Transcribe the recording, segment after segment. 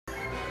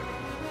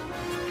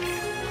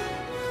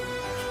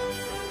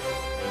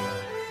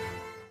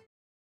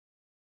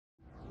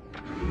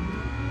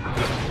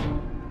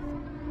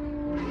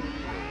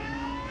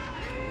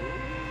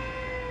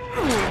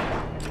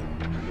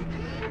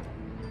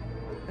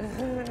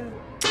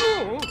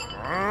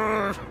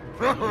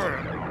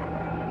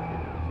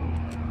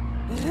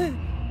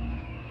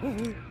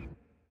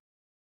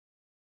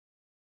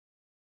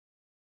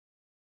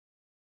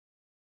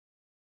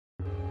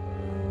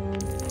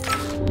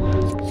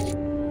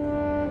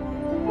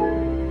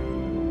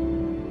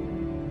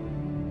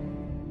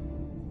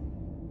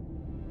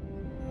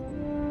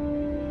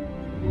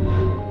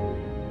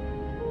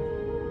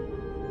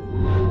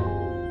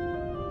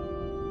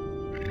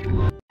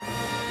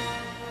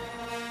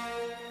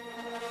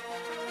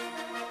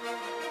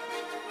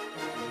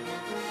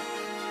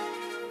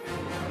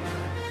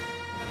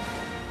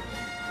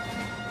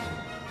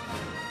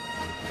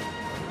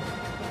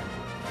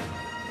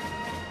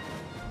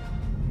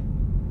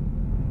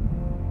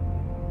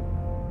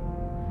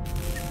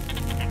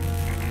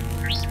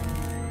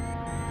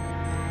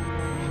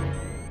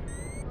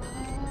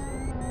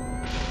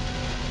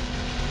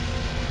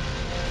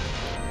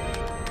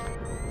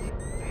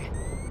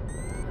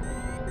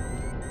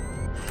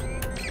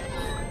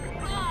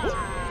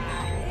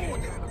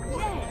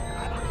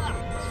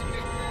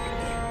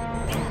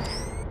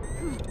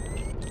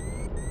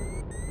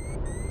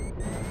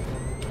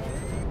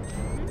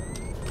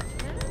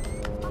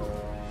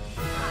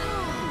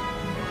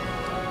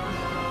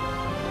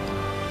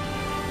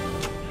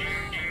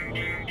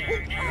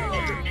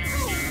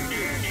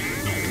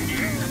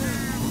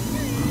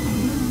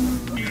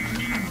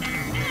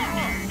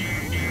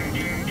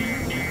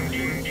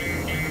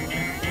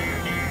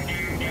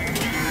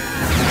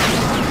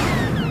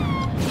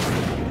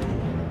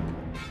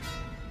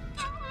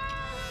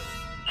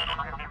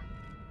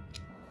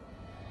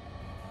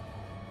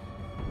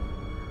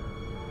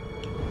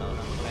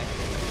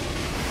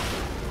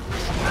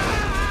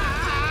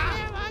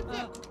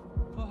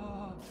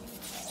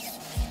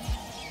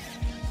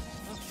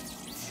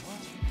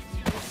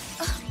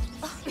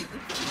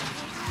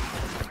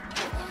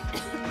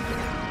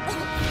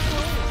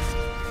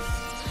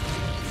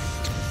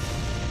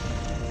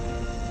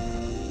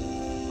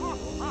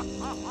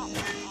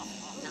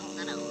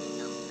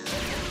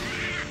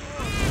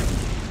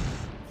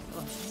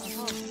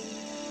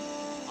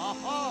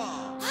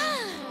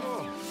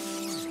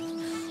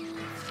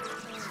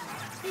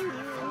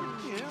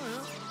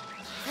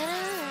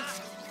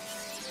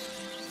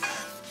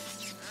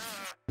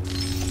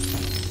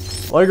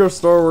LEGO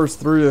Star Wars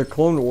 3 The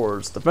Clone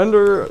Wars,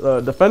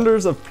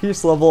 Defenders of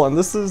Peace level, and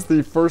this is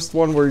the first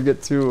one where you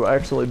get to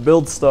actually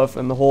build stuff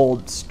in the whole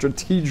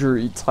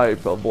strategery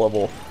type of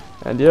level.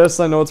 And yes,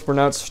 I know it's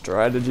pronounced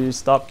strategy,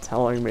 stop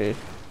telling me.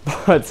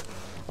 But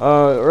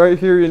right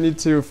here you need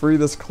to free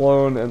this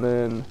clone and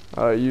then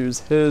use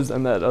his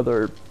and that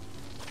other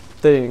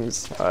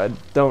things. I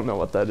don't know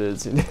what that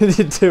is. You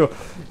need to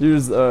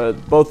use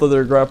both of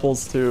their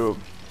grapples to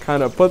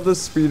kind of put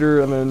this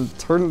speeder and then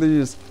turn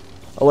these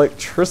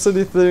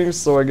electricity things,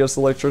 so I guess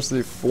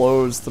electricity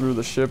flows through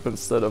the ship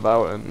instead of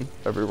out and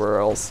everywhere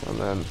else. And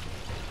then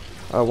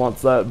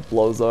once that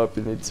blows up,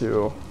 you need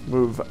to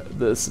move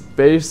this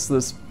base,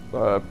 this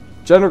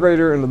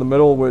generator into the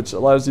middle, which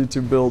allows you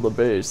to build a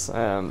base,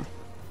 and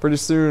pretty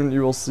soon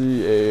you will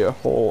see a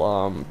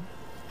whole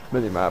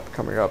mini-map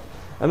coming up.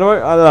 I know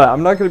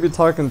I'm not going to be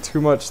talking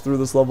too much through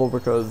this level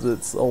because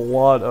it's a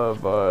lot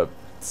of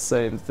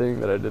same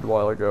thing that I did a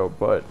while ago,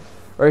 but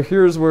right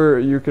here is where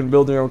you can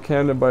build your own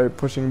cannon by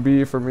pushing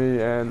B for me,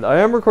 and I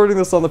am recording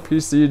this on the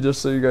PC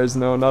just so you guys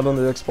know, not on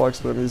the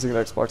Xbox, but I'm using an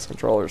Xbox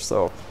controller.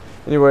 So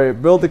anyway,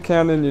 build the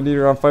cannon, you need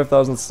around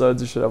 5,000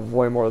 studs, you should have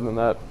way more than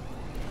that,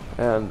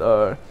 and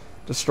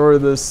destroy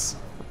this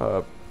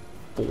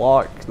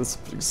block, this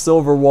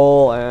silver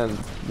wall, and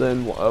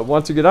then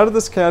once you get out of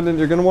this cannon,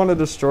 you're going to want to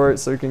destroy it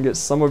so you can get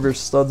some of your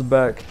studs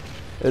back.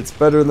 It's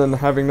better than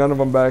having none of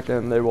them back,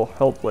 and they will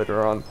help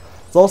later on.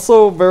 It's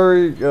also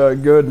very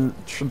good.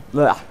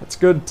 It's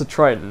good to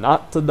try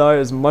not to die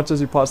as much as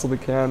you possibly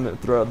can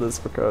throughout this,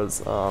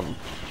 because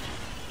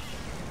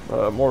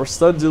more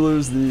studs you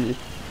lose, the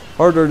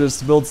harder it is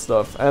to build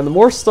stuff. And the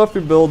more stuff you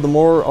build, the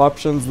more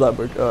options that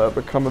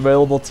become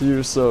available to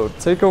you. So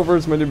take over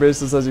as many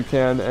bases as you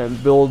can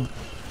and build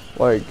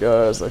like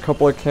a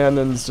couple of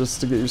cannons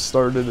just to get you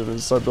started, and then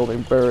start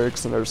building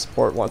barracks and their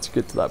support once you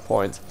get to that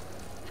point.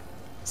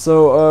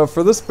 So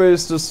for this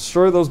base, just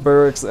destroy those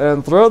barracks,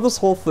 and throughout this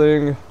whole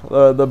thing,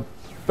 the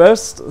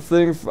best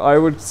thing I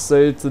would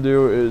say to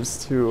do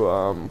is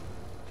to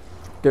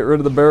get rid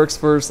of the barracks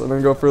first, and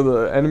then go for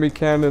the enemy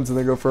cannons, and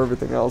then go for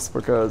everything else,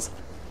 because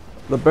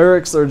the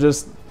barracks are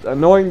just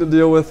annoying to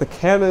deal with. The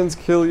cannons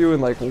kill you in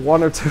like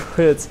 1 or 2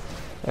 hits,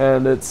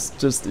 and it's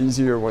just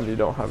easier when you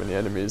don't have any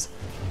enemies.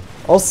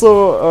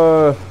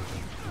 Also,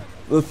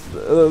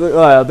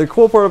 the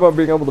cool part about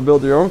being able to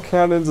build your own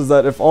cannons is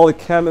that if all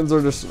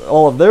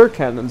of their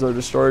cannons are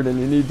destroyed and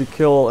you need to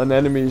kill an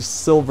enemy's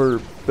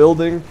silver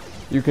building,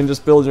 you can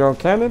just build your own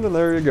cannon, and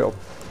there you go.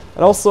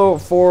 And also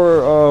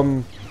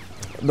for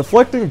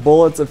deflecting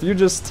bullets, if you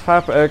just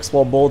tap X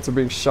while bullets are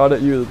being shot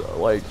at you,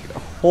 like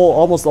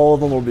almost all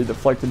of them will be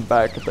deflected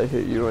back if they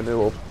hit you, and it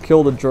will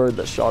kill the droid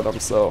that shot them.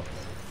 So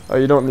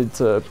you don't need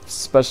to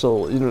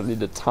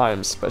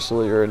time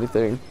specially or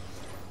anything.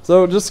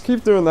 So just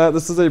keep doing that.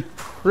 This is a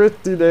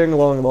pretty dang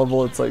long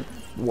level. It's like,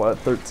 what,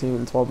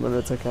 13, 12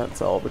 minutes? I can't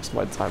tell because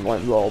my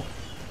timeline's all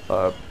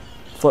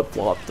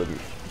flip-flopped and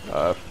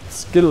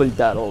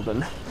skiddly-daddled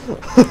and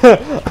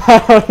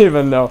I don't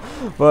even know.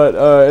 But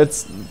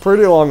it's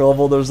pretty long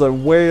level. There's a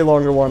way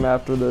longer one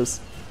after this.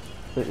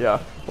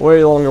 Yeah,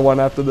 way longer one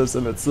after this,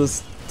 and it's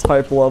this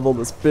type level,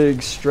 this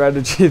big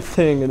strategy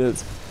thing, and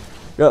it's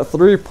got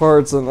 3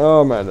 parts, and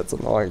oh man, it's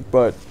annoying,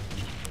 but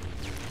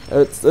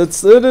it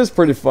is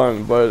pretty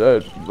fun.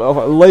 But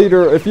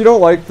later, if you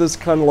don't like this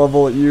kind of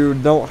level, you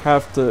don't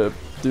have to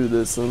do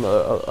this in the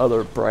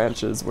other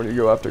branches when you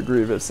go after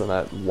Grievous and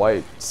that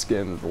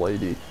white-skinned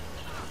lady.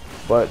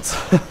 But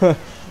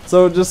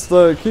so just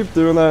keep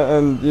doing that,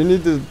 and you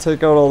need to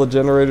take out all the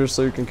generators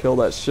so you can kill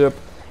that ship.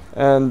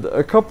 And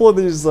a couple of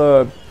these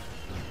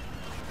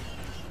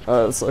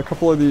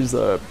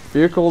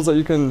vehicles that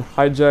you can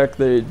hijack,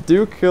 they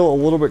do kill a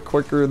little bit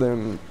quicker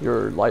than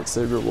your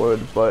lightsaber would,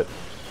 but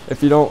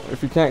if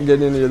you can't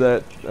get any of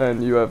that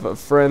and you have a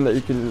friend that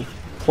you can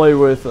play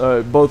with,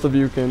 both of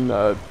you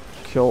can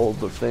kill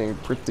the thing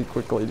pretty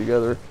quickly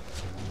together.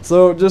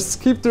 So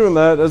just keep doing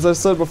that. As I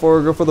said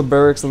before, go for the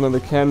barracks and then the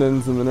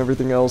cannons and then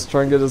everything else.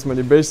 Try and get as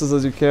many bases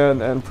as you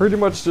can, and pretty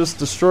much just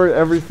destroy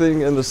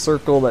everything in the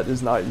circle that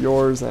is not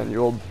yours, and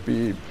you'll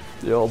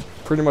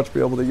pretty much be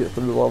able to get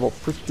through the level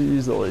pretty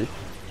easily.